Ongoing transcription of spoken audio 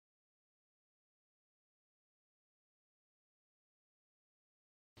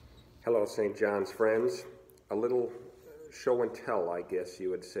Hello, St. John's friends. A little show and tell, I guess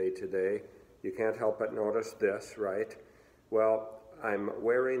you would say today. You can't help but notice this, right? Well, I'm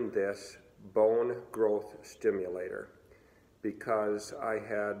wearing this bone growth stimulator because I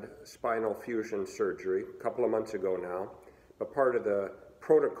had spinal fusion surgery a couple of months ago now. But part of the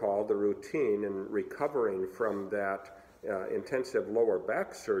protocol, the routine in recovering from that intensive lower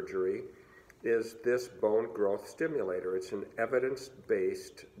back surgery is this bone growth stimulator. It's an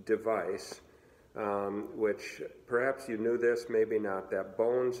evidence-based device, which perhaps you knew this, maybe not, that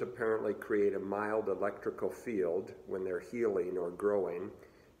bones apparently create a mild electrical field when they're healing or growing.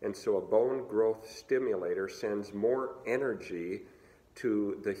 And so a bone growth stimulator sends more energy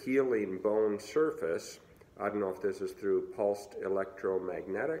to the healing bone surface. I don't know if this is through pulsed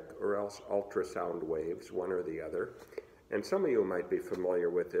electromagnetic or else ultrasound waves, one or the other. And some of you might be familiar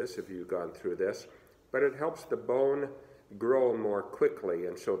with this if you've gone through this, but it helps the bone grow more quickly,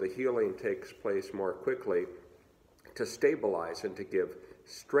 and so the healing takes place more quickly to stabilize and to give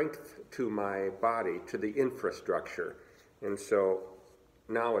strength to my body, to the infrastructure. And so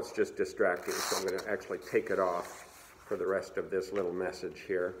now it's just distracting, so I'm going to actually take it off for the rest of this little message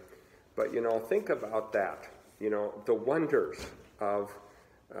here. But, think about that, the wonders of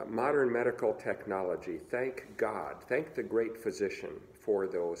modern medical technology. Thank God, thank the great physician for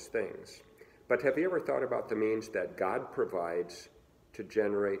those things. But have you ever thought about the means that God provides to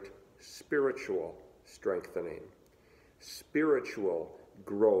generate spiritual strengthening, spiritual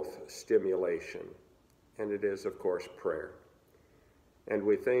growth stimulation? And it is, of course, prayer. And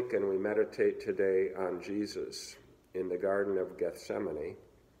we think and we meditate today on Jesus in the Garden of Gethsemane.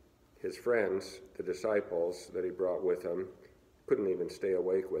 His friends, the disciples that he brought with him, couldn't even stay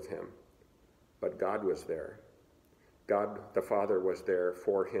awake with him. But God was there. God the Father was there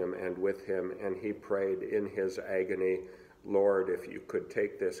for him and with him, and he prayed in his agony, Lord, if you could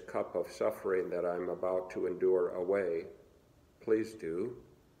take this cup of suffering that I'm about to endure away, please do,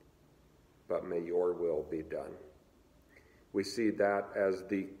 but may your will be done. We see that as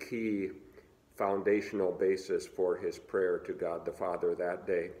the key foundational basis for his prayer to God the Father that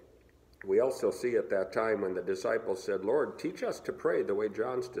day. We also see at that time when the disciples said, Lord, teach us to pray the way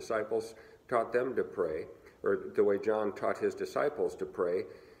John's disciples taught them to pray, or the way John taught his disciples to pray,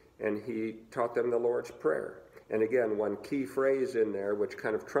 and he taught them the Lord's Prayer. And again, one key phrase in there, which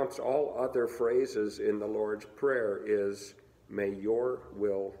kind of trumps all other phrases in the Lord's Prayer, is, may your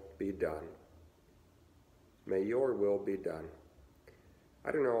will be done. May your will be done.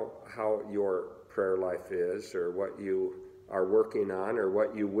 I don't know how your prayer life is, or what you are working on, or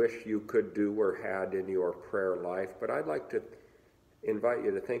what you wish you could do or had in your prayer life, but I'd like to invite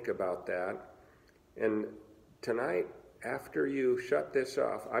you to think about that. And tonight, after you shut this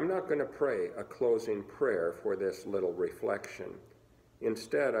off, I'm not going to pray a closing prayer for this little reflection.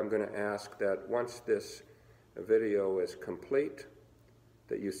 Instead, I'm going to ask that once this video is complete,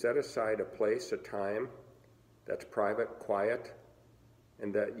 that you set aside a place, a time that's private, quiet,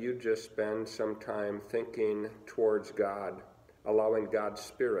 and that you just spend some time thinking towards God, allowing God's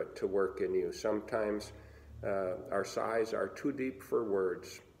Spirit to work in you. Sometimes our sighs are too deep for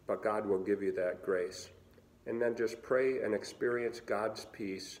words, but God will give you that grace. And then just pray and experience God's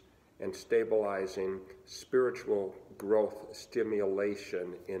peace and stabilizing spiritual growth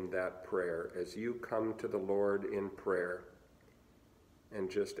stimulation in that prayer as you come to the Lord in prayer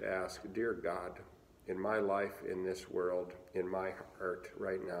and just ask, dear God, in my life, in this world, in my heart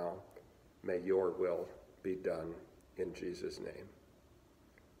right now, may your will be done in Jesus' name.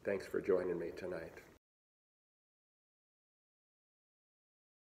 Thanks for joining me tonight.